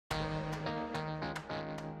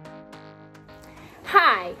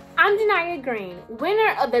Hi, I'm Janya Green,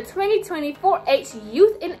 winner of the 2020 4-H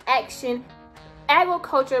Youth in Action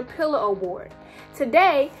Agriculture Pillar Award.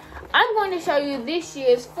 Today, I'm going to show you this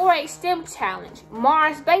year's 4-H STEM Challenge,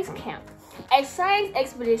 Mars Base Camp, a science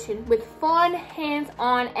expedition with fun,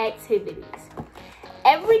 hands-on activities.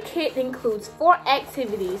 Every kit includes 4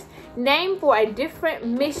 activities named for a different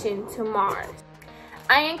mission to Mars.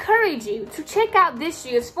 I encourage you to check out this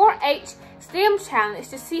year's 4-H STEM Challenge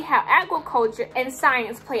to see how agriculture and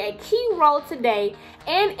science play a key role today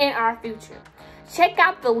and in our future. Check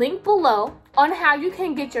out the link below on how you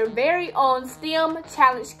can get your very own STEM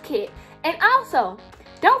Challenge kit. And also,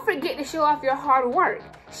 don't forget to show off your hard work.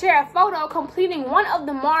 Share a photo completing one of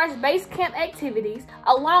the Mars Base Camp activities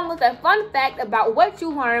along with a fun fact about what you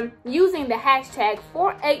learned using the hashtag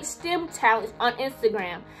 4-H STEM Challenge on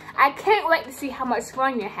Instagram. I can't wait to see how much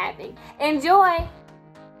fun you're having. Enjoy!